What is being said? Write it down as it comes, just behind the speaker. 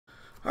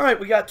All right,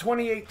 we got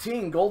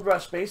 2018 Gold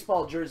Rush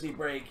Baseball jersey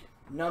break,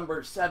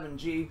 number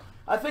 7G.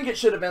 I think it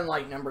should have been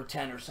like number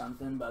 10 or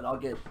something, but I'll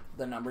get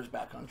the numbers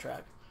back on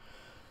track.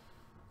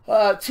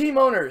 Team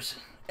owners,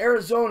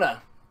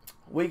 Arizona.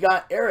 We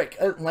got Eric,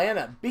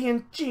 Atlanta,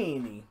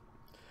 Bianchini.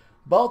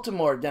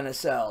 Baltimore,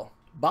 Dennis L.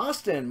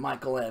 Boston,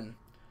 Michael N.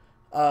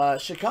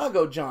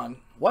 Chicago, John.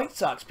 White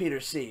Sox,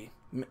 Peter C.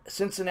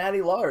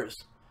 Cincinnati,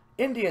 Lars.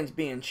 Indians,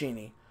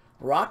 Bianchini.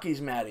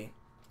 Rockies, Matty.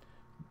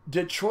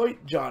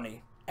 Detroit,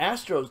 Johnny.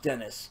 Astros,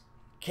 Dennis.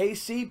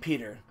 KC,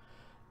 Peter.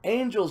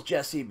 Angels,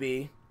 Jesse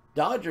B.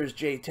 Dodgers,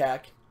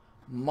 J-Tac.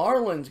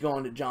 Marlins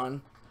going to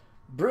John.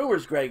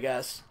 Brewers, Greg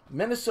S.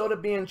 Minnesota,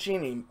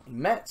 Bianchini.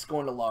 Mets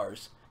going to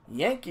Lars.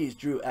 Yankees,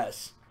 Drew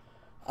S.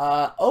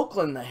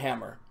 Oakland, the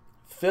Hammer.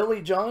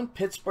 Philly, John.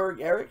 Pittsburgh,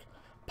 Eric.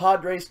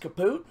 Padres,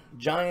 Caput.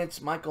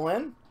 Giants, Michael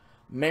N.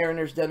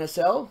 Mariners, Dennis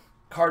L.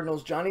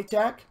 Cardinals, Johnny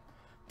Tac.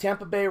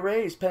 Tampa Bay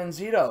Rays,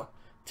 Penzito.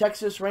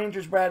 Texas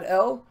Rangers, Brad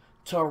L.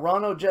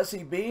 Toronto,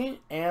 Jesse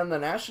B. And the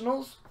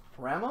Nationals,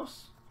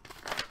 Ramos.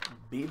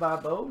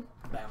 B-Bo,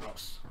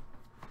 Vamos.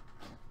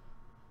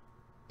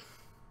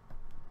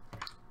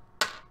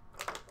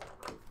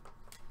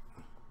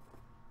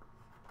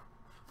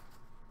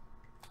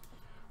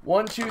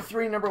 One, two,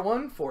 three, number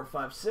 1, 4,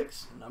 5,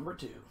 6, number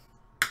 2.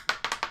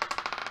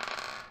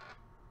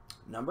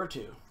 Number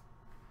 2.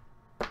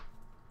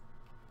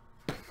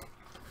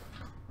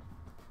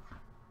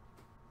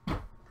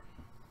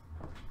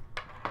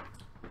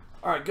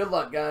 All right, good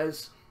luck,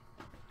 guys.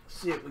 Let's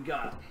see what we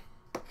got.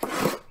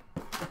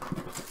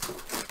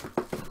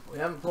 We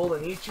haven't pulled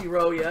an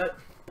Ichiro yet.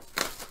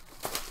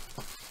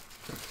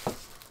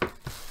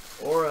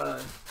 Or a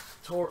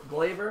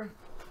Glaber.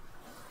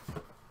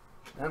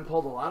 I haven't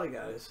pulled a lot of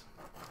guys.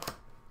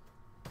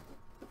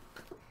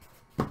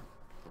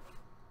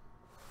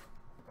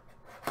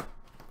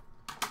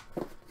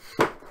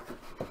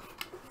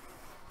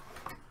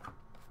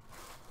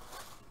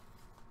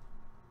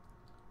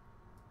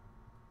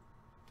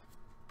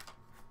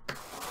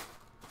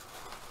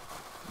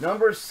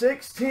 Number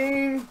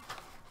 16.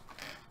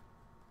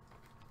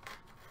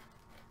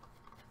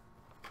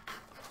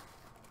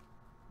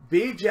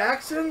 B.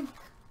 Jackson?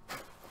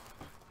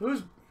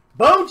 Who's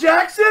Bo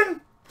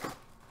Jackson?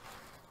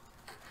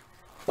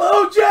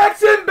 Bo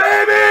Jackson,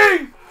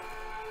 baby!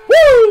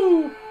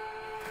 Woo!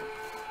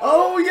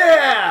 Oh,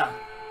 yeah!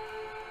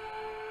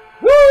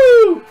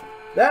 Woo!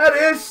 That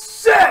is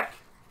sick!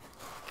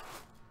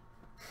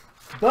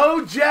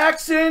 Bo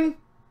Jackson,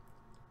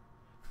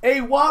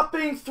 a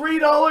whopping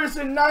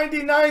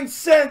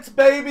 $3.99,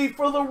 baby,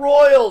 for the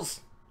Royals.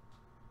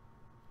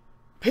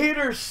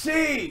 Peter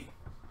C.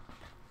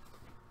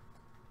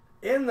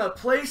 in the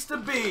place to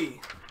be.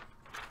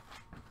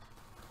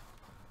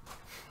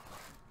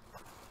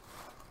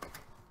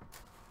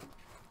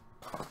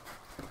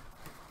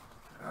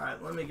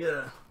 Alright, let me get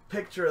a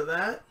picture of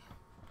that.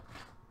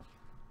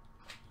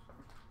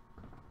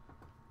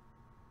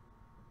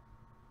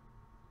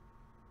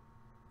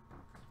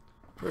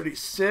 Pretty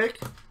sick.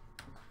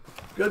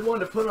 Good one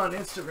to put on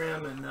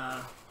Instagram and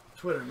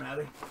Twitter,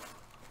 Maddie.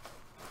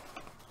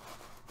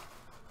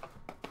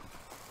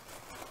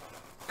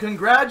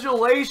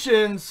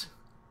 Congratulations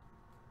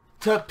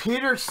to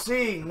Peter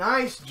C.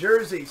 Nice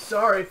jersey.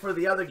 Sorry for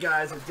the other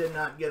guys that did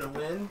not get a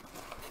win.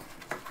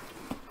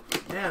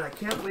 Man, I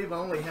can't believe I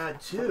only had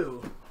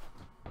 2.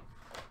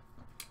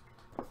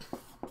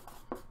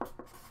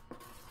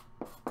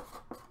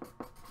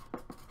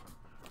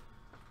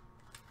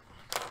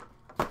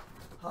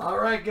 All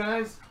right,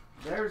 guys.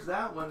 There's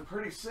that one.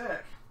 Pretty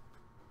sick.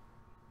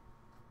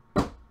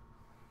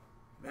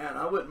 Man,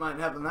 I wouldn't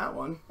mind having that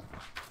one.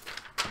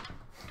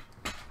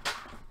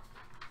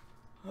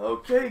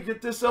 Okay,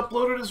 get this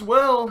uploaded as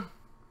well.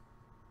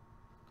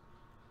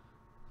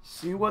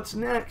 See what's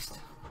next.